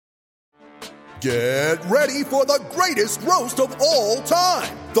Get ready for the greatest roast of all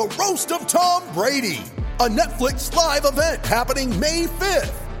time, the Roast of Tom Brady, a Netflix live event happening May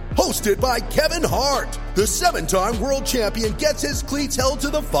 5th. Hosted by Kevin Hart, the 7-time world champion gets his cleats held to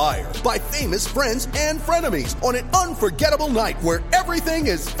the fire by famous friends and frenemies on an unforgettable night where everything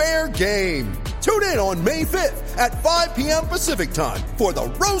is fair game. Tune in on May 5th at 5 p.m. Pacific time for the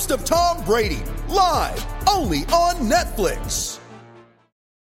Roast of Tom Brady, live only on Netflix.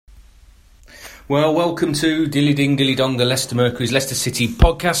 Well, welcome to Dilly Ding Dilly Dong, the Leicester Mercury's Leicester City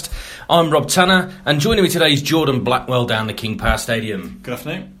podcast. I'm Rob Tanner, and joining me today is Jordan Blackwell down the King Power Stadium. Good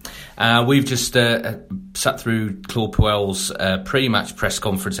afternoon. We've just sat through Claude Puel's pre-match press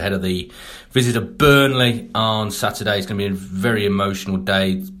conference ahead of the visit of Burnley on Saturday. It's going to be a very emotional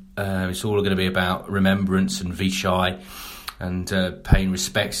day. It's all going to be about remembrance and Vichai and paying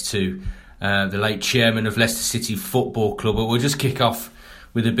respects to the late chairman of Leicester City Football Club. But we'll just kick off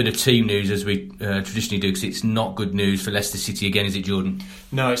with a bit of team news, as we traditionally do, because it's not good news for Leicester City again, is it, Jordan?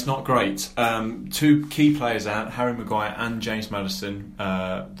 No, it's not great. Two key players out, Harry Maguire and James Maddison.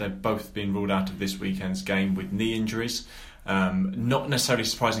 They've both been ruled out of this weekend's game with knee injuries. Not necessarily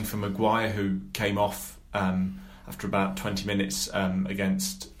surprising for Maguire, who came off after about 20 minutes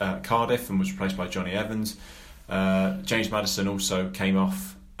against Cardiff and was replaced by Johnny Evans. James Maddison also came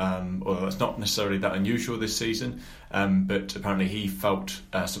off. Although it's not necessarily that unusual this season, but apparently he felt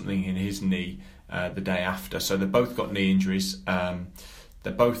something in his knee the day after. So they've both got knee injuries.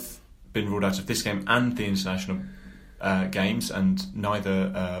 They've both been ruled out of this game and the international games, and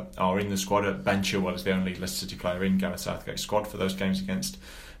neither are in the squad. Ben Chilwell is the only Leicester City player in Gareth Southgate's squad for those games against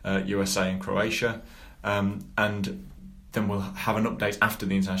USA and Croatia. And then we'll have an update after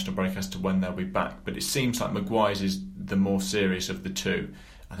the international break as to when they'll be back. But it seems like Maguire's is the more serious of the two.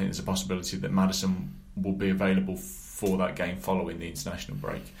 I think there's a possibility that Maddison will be available for that game following the international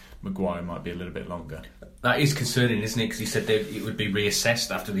break. Maguire might be a little bit longer. That is concerning, isn't it? Because he said that it would be reassessed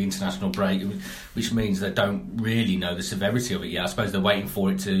after the international break, which means they don't really know the severity of it yet. I suppose they're waiting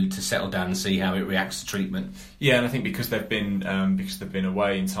for it to settle down and see how it reacts to treatment. Yeah, and I think because they've been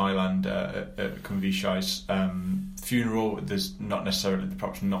away in Thailand at Kunvishai's funeral, there's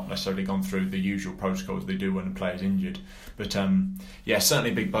perhaps not necessarily gone through the usual protocols they do when a player's injured. But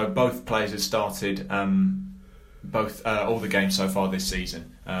certainly big blow. Both players have started all the games so far this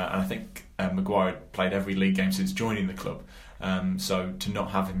season, and I think Maguire played every league game since joining the club. So to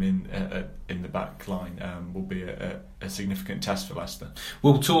not have him in the back line will be a significant test for Leicester.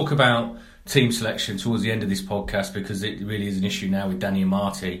 We'll talk about team selection towards the end of this podcast, because it really is an issue now with Danny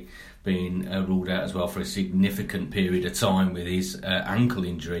Amartey being ruled out as well for a significant period of time with his ankle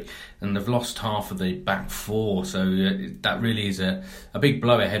injury, and they've lost half of the back four, so that really is a big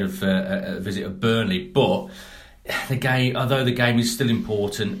blow ahead of a visit of Burnley. But the game, although the game is still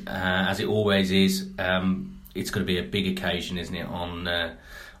important, as it always is, it's going to be a big occasion, isn't it,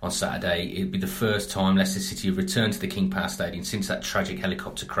 on Saturday. It'll be the first time Leicester City have returned to the King Power Stadium since that tragic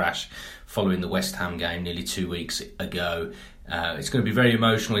helicopter crash following the West Ham game nearly 2 weeks ago. It's going to be very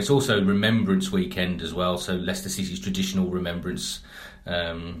emotional. It's also Remembrance Weekend as well, so Leicester City's traditional remembrance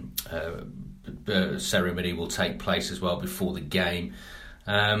ceremony will take place as well before the game.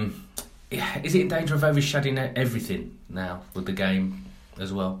 Is it in danger of overshadowing everything now with the game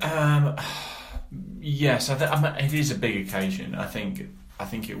as well? Yes, it is a big occasion. I think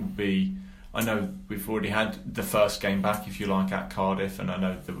it will be. I know we've already had the first game back, if you like, at Cardiff, and I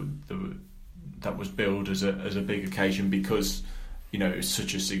know that was billed as a big occasion because it was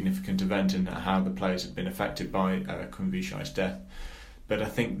such a significant event and how the players have been affected by Kunvishai's death. But I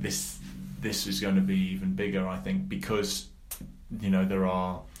think this is going to be even bigger. I think because there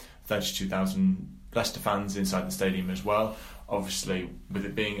are 32,000 Leicester fans inside the stadium as well. Obviously, with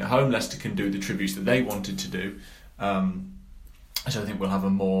it being at home, Leicester can do the tributes that they wanted to do. So I think we'll have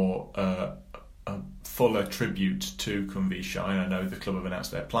a fuller tribute to Kunvishai. I know the club have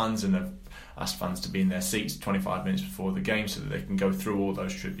announced their plans and have asked fans to be in their seats 25 minutes before the game so that they can go through all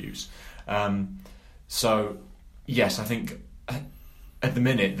those tributes. So, yes, I think at the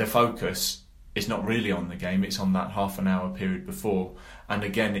minute the focus is not really on the game, it's on that half an hour period before. And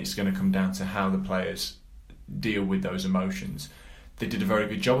again, it's going to come down to how the players deal with those emotions. They did a very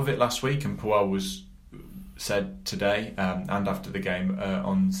good job of it last week, and Puel said today and after the game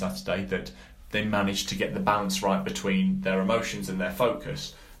on Saturday that they managed to get the balance right between their emotions and their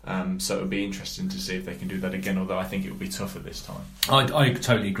focus. So it would be interesting to see if they can do that again, although I think it will be tougher this time. I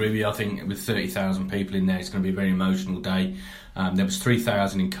totally agree with you. I think with 30,000 people in there, it's going to be a very emotional day. There was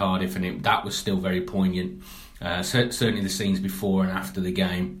 3,000 in Cardiff, and that was still very poignant. Certainly the scenes before and after the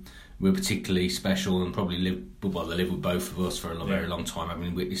game were particularly special and probably live with both of us for a very long time,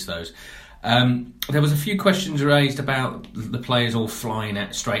 having witnessed those. There was a few questions raised about the players all flying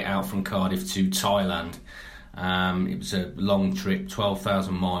straight out from Cardiff to Thailand. It was a long trip,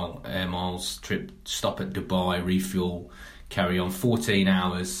 12,000 miles trip, stop at Dubai, refuel, carry on, 14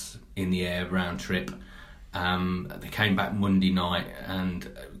 hours in the air round trip. They came back Monday night, and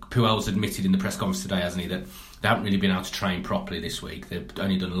Puel's admitted in the press conference today, hasn't he, that they haven't really been able to train properly this week. They've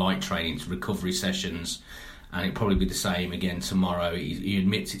only done light training, recovery sessions, and it'll probably be the same again tomorrow. He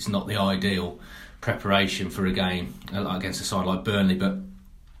admits it's not the ideal preparation for a game against a side like Burnley, but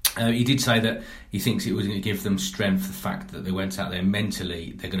he did say that he thinks it was going to give them strength, the fact that they went out there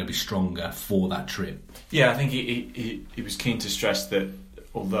mentally, they're going to be stronger for that trip. Yeah, I think he was keen to stress that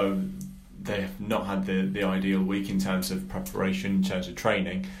although they have not had the ideal week in terms of preparation, in terms of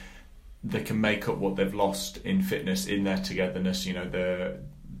training, they can make up what they've lost in fitness, in their togetherness. You know,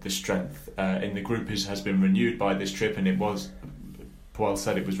 the strength in the group has been renewed by this trip, and Puel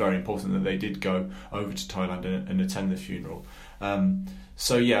said it was very important that they did go over to Thailand and attend the funeral.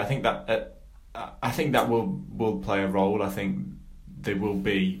 So yeah, I think that will play a role. I think they will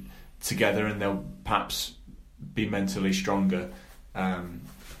be together, and they'll perhaps be mentally stronger.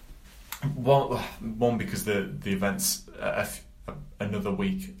 One because the events another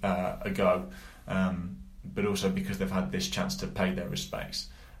week ago, but also because they've had this chance to pay their respects.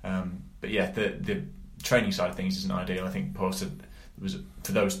 But yeah, the training side of things isn't ideal. I think Puel said it was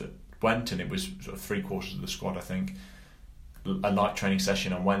for those that went, and it was sort of 3/4 of the squad, I think. A light training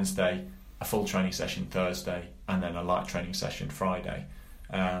session on Wednesday, a full training session Thursday, and then a light training session Friday.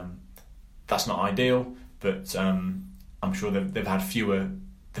 That's not ideal, but I'm sure they've had fewer.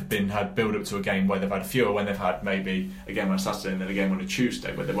 They've had build up to a game where they've had fewer when they've had maybe a game on a Saturday and then a game on a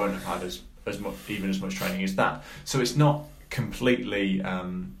Tuesday, where they won't have had as much training as that. So it's not completely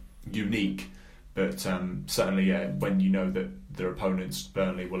unique, but certainly when you know that their opponents,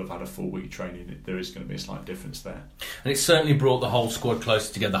 Burnley, will have had a full week training, there is going to be a slight difference there. And it's certainly brought the whole squad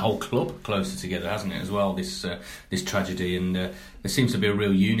closer together, the whole club closer together, hasn't it, as well, this tragedy, and there seems to be a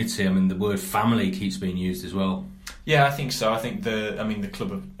real unity. I mean, the word family keeps being used as well. Yeah, I think so. I think the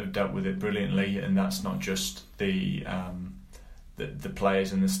club have dealt with it brilliantly, and that's not just the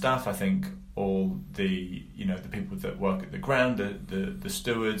players and the staff. I think all the people that work at the ground, the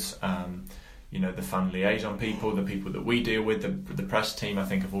stewards, the fan liaison people, the people that we deal with, the press team, I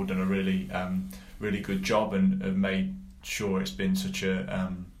think have all done a really really good job and have made sure it's been such a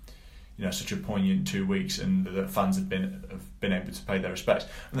poignant 2 weeks, and the fans have been able to pay their respects.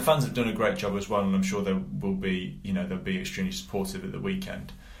 And the fans have done a great job as well, and I'm sure they'll be extremely supportive at the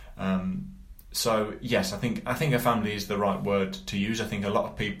weekend. So yes, I think a family is the right word to use. I think a lot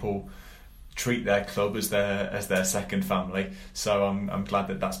of people treat their club as their second family. So I'm glad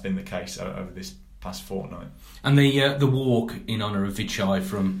that that's been the case over this past fortnight. And the walk in honour of Vichai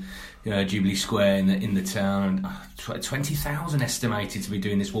from Jubilee Square in the town, 20,000 estimated to be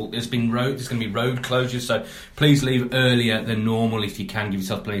doing this walk. There's going to be road closures, so please leave earlier than normal if you can. Give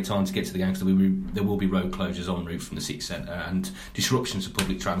yourself plenty of time to get to the game, because there will be road closures en route from the City Centre and disruptions to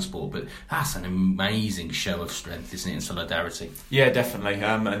public transport. But that's an amazing show of strength, isn't it, and solidarity? Yeah, definitely,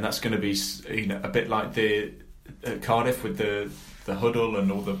 and that's going to be a bit like the Cardiff with the huddle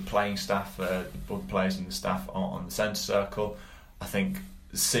and all the playing staff, both players and the staff on the centre circle. I think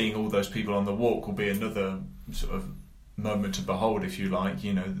seeing all those people on the walk will be another sort of moment to behold, if you like.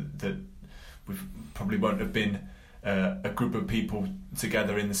 That we probably won't have been a group of people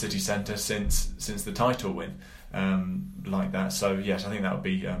together in the city centre since the title win like that. So yes, I think that would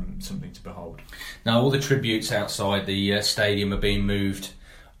be something to behold. Now, all the tributes outside the stadium are being moved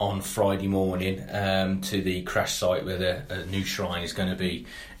on Friday morning to the crash site, where a new shrine is going to be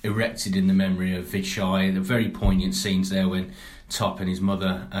erected in the memory of Vichai. The very poignant scenes there when Top and his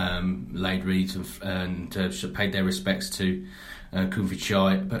mother laid wreaths and paid their respects to Khun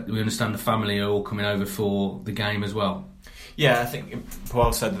Vichai. But we understand the family are all coming over for the game as well. Yeah, I think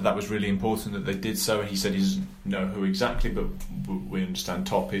Puel said that was really important that they did so. He said he doesn't know who exactly, but we understand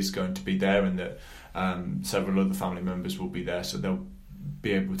Top is going to be there, and that several other family members will be there, so they'll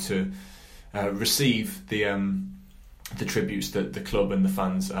be able to receive the tributes that the club and the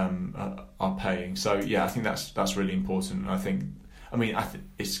fans are paying. So yeah, I think that's really important. I think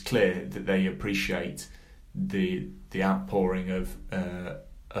it's clear that they appreciate the outpouring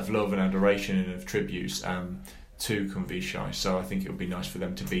of love and adoration and of tributes to Khun Vichai. So I think it would be nice for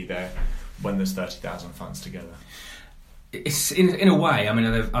them to be there when there's 30,000 fans together. It's in a way. I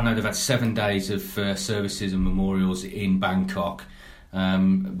know they've had 7 days of services and memorials in Bangkok.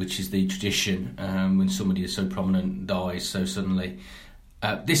 Which is the tradition when somebody is so prominent dies so suddenly.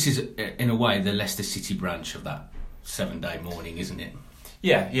 This is, in a way, the Leicester City branch of that 7-day mourning, isn't it?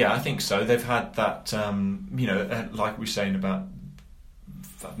 Yeah, I think so. They've had that, like we were saying about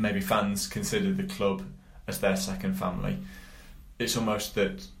maybe fans consider the club as their second family. It's almost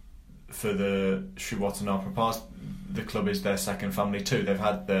that for the Srivaddhanaprapas, the club is their second family too. They've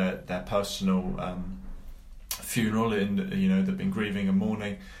had their personal funeral, they've been grieving and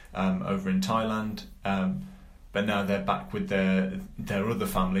mourning over in Thailand, but now they're back with their other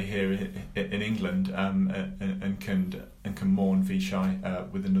family here in England, and can mourn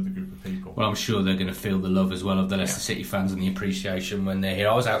Vichai with another group of people. Well, I'm sure they're going to feel the love as well of the Leicester City fans and the appreciation when they're here.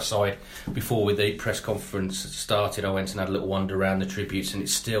 I was outside before the press conference started. I went and had a little wander around the tributes, and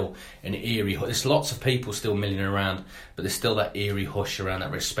it's still an eerie hush. There's lots of people still milling around, but there's still that eerie hush around,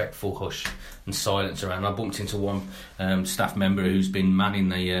 that respectful hush and silence around. I bumped into one staff member who's been manning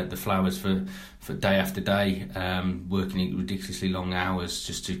the flowers for day after day, working ridiculously long hours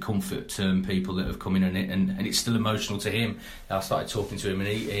just to comfort people that have come in, and it's still emotional to him. I started talking to him, and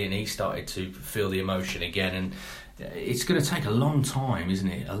he started to feel the emotion again, and it's going to take a long time, isn't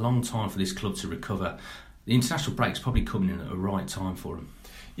it? A long time for this club to recover. The international break's probably coming in at a right time for them.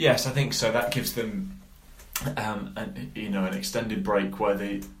 Yes, I think so. That gives them an extended break where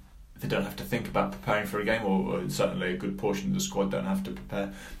they don't have to think about preparing for a game, or certainly a good portion of the squad don't have to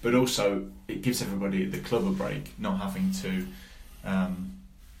prepare. But also, it gives everybody at the club a break, not having to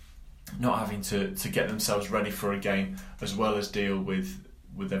get themselves ready for a game, as well as deal with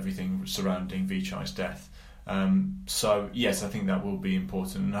everything surrounding Vichai's death. So yes, I think that will be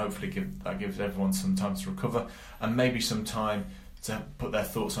important, and hopefully that gives everyone some time to recover, and maybe some time to put their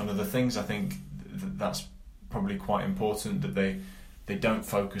thoughts on other things. I think that's probably quite important, that they don't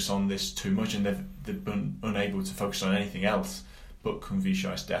focus on this too much, and they've been unable to focus on anything else but Kung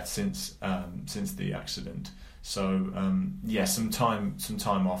Vichai's death since the accident. So some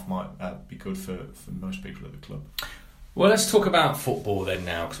time off might be good for most people at the club. Well, let's talk about football then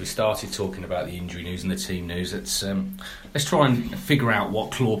now, because we started talking about the injury news and the team news. Let's try and figure out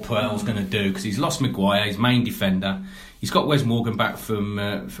what Claude Puel's going to do, because he's lost Maguire, his main defender. He's got Wes Morgan back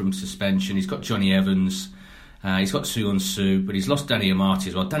from suspension. He's got Johnny Evans. He's got Suonsu, but he's lost Danny Amartey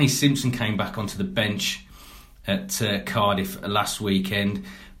as well. Danny Simpson came back onto the bench at Cardiff last weekend,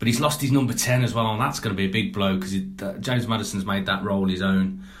 but he's lost his number 10 as well, and that's going to be a big blow, because James Maddison's made that role his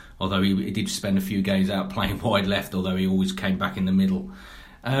own, although he did spend a few games out playing wide left, although he always came back in the middle.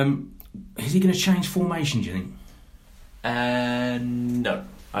 Is he going to change formation, do you think? No,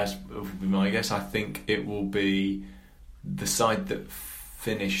 would be my guess. I think it will be the side that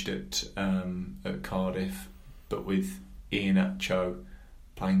finished at Cardiff, but with Iheanacho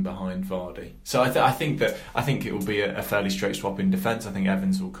playing behind Vardy. So I think it will be a fairly straight swap in defence. I think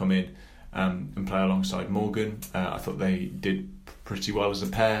Evans will come in and play alongside Morgan. I thought they did pretty well as a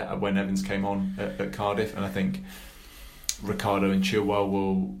pair when Evans came on at Cardiff, and I think Ricardo and Chilwell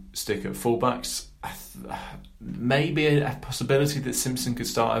will stick at fullbacks. Maybe a possibility that Simpson could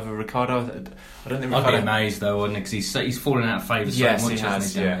start over Ricardo. I don't think. I'd be amazed though, wouldn't it? Because he's fallen out of favour so much. He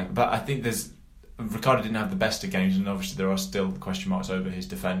has, yeah. But I think Ricardo didn't have the best of games, and obviously there are still question marks over his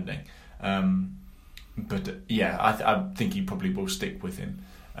defending. But yeah, I think he probably will stick with him.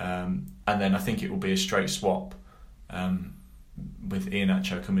 And then I think it will be a straight swap with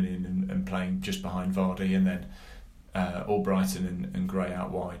Iheanacho coming in and playing just behind Vardy, and then Albrighton and Gray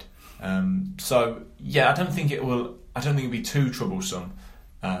out wide. So yeah, I don't think it'll be too troublesome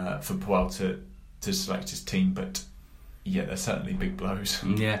for Puel to select his team, but yeah, they're certainly big blows.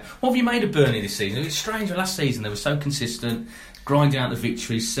 Yeah. What have you made of Burnley this season? It was strange. Last season they were so consistent, grinding out the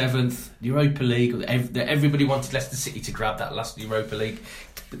victories, 7th, Europa League. Everybody wanted Leicester City to grab that last Europa League.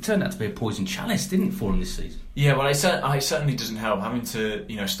 It turned out to be a poison chalice, didn't it, for them this season? Yeah, well, it certainly doesn't help having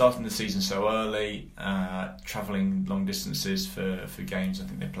to, starting the season so early, travelling long distances for games. I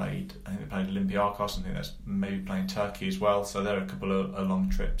think they played Olympiacos. I think that's maybe playing Turkey as well. So there are a couple of long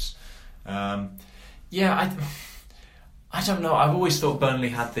trips. I don't know. I've always thought Burnley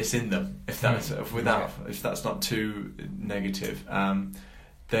had this in them. If that's not too negative,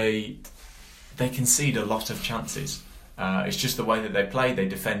 they concede a lot of chances. It's just the way that they play. They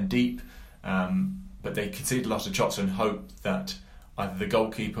defend deep, but they concede a lot of shots and hope that either the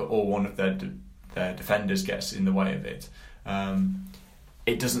goalkeeper or one of their defenders gets in the way of it.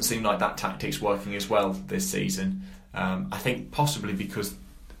 It doesn't seem like that tactic's working as well this season. I think possibly because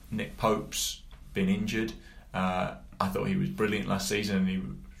Nick Pope's been injured. I thought he was brilliant last season, and he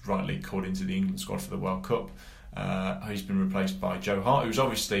was rightly called into the England squad for the World Cup. He's been replaced by Joe Hart, who's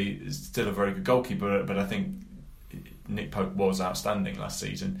obviously still a very good goalkeeper, but I think Nick Pope was outstanding last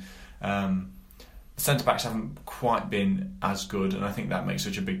season. centre-backs haven't quite been as good, and I think that makes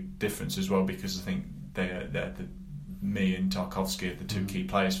such a big difference as well, because I think me and Tarkowski are the two key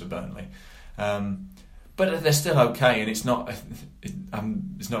players for Burnley. But they're still okay, and it's not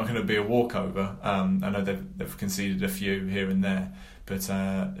going to be a walkover. I know they've conceded a few here and there, but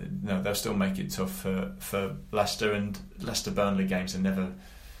no, they'll still make it tough for Leicester. And Leicester-Burnley games are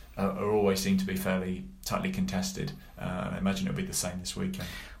always seem to be fairly tightly contested. I imagine it'll be the same this weekend.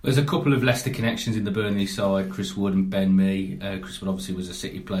 There's a couple of Leicester connections in the Burnley side, Chris Wood and Ben Mee. Chris Wood obviously was a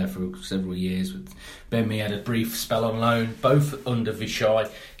City player for several years, but Ben Mee had a brief spell on loan, both under Vichai.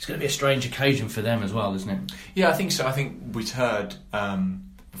 It's going to be a strange occasion for them as well, isn't it? Yeah, I think so. I think we'd heard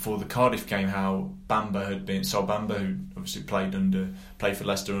before the Cardiff game how Sol Bamba, who obviously played for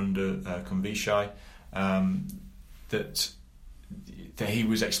Leicester under Vichai, that he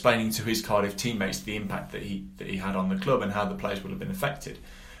was explaining to his Cardiff teammates the impact that he had on the club and how the players would have been affected.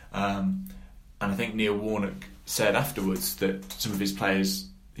 And I think Neil Warnock said afterwards that some of his players,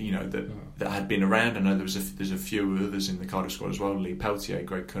 that had been around. I know there's a few others in the Cardiff squad as well, Lee Peltier,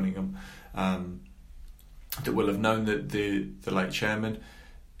 Greg Cunningham, that will have known the late chairman.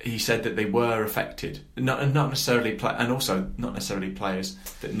 He said that they were affected, not necessarily and also not necessarily players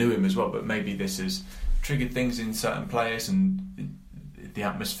that knew him as well, but maybe this has triggered things in certain players, and the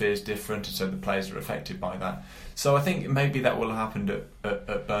atmosphere is different, and so the players are affected by that. So I think maybe that will have happened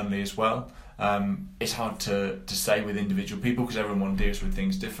at Burnley as well. It's hard to say with individual people, because everyone deals with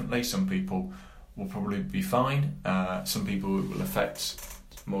things differently. Some people will probably be fine. Some people it will affect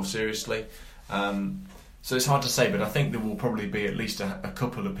more seriously. So it's hard to say, but I think there will probably be at least a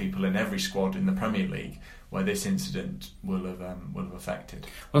couple of people in every squad in the Premier League where this incident will have affected.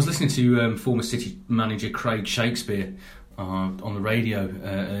 I was listening to former City manager Craig Shakespeare on the radio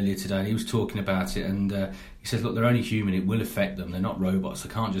earlier today, and he was talking about it, and he says, look, they're only human, it will affect them, they're not robots, they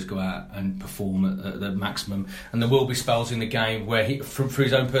can't just go out and perform at the maximum, and there will be spells in the game where he, through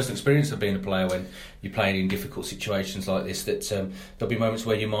his own personal experience of being a player, when you're playing in difficult situations like this, that there'll be moments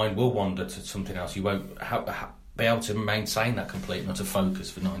where your mind will wander to something else. You won't be able to maintain that complete not to focus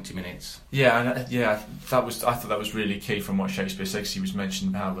for 90 minutes. I thought that was really key from what Shakespeare said, because he was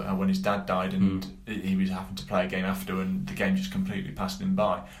mentioning how when his dad died and he was having to play a game after, and the game just completely passed him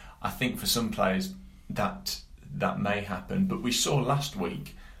by. I think for some players that may happen, but we saw last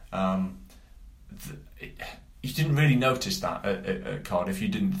week you didn't really notice that at Cardiff. You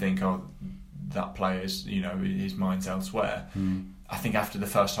didn't think, oh, that player's, his mind's elsewhere. I think after the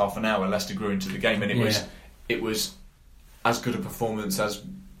first half an hour, Leicester grew into the game, and it was as good a performance as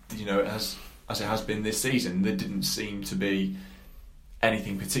it has been this season. There didn't seem to be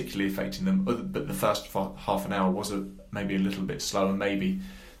anything particularly affecting them, but the first half an hour was maybe a little bit slow, and maybe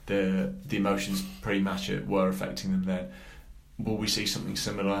the emotions pre-match were affecting them then. Will we see something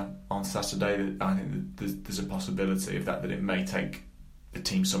similar on Saturday? I think there's a possibility of that it may take the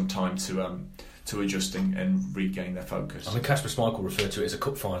team some time to adjust and regain their focus. I mean, Kasper Schmeichel referred to it as a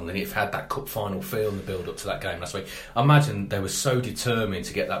cup final, and it had that cup final feel in the build-up to that game last week. I imagine they were so determined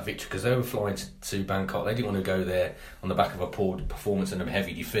to get that victory, because they were flying to Bangkok. They didn't want to go there on the back of a poor performance and a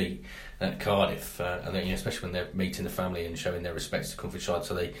heavy defeat at Cardiff, and then, especially when they're meeting the family and showing their respects to Countryside.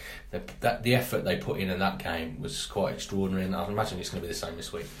 So the effort they put in that game was quite extraordinary, and I imagine it's going to be the same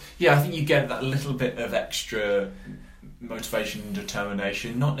this week. Yeah, I think you get that little bit of extra motivation and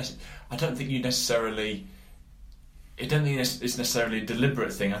determination. I don't think it's necessarily a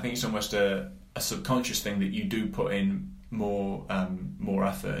deliberate thing. I think it's almost a subconscious thing that you do put in more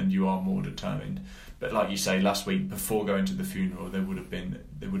effort, and you are more determined. But like you say, last week before going to the funeral, they would have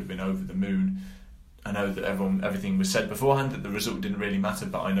been over the moon. I know that everything was said beforehand that the result didn't really matter,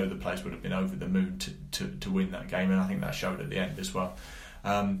 but I know the players would have been over the moon to win that game, and I think that showed at the end as well.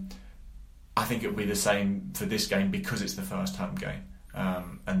 I think it'll be the same for this game, because it's the first home game,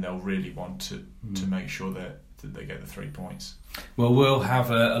 and they'll really want to make sure that they get the 3 points. Well, we'll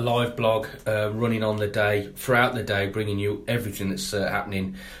have a live blog running on the day, throughout the day, bringing you everything that's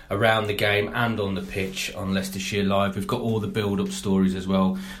happening around the game and on the pitch on Leicestershire Live. We've got all the build-up stories as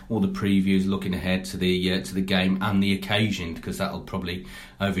well, all the previews looking ahead to the game and the occasion, because that'll probably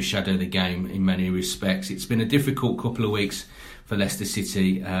overshadow the game in many respects. It's been a difficult couple of weeks for Leicester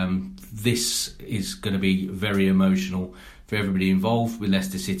City. This is going to be very emotional for everybody involved with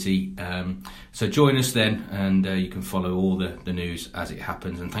Leicester City. So join us then, and you can follow all the news as it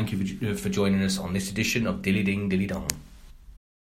happens. And thank you for joining us on this edition of Dilly Ding Dilly Dong.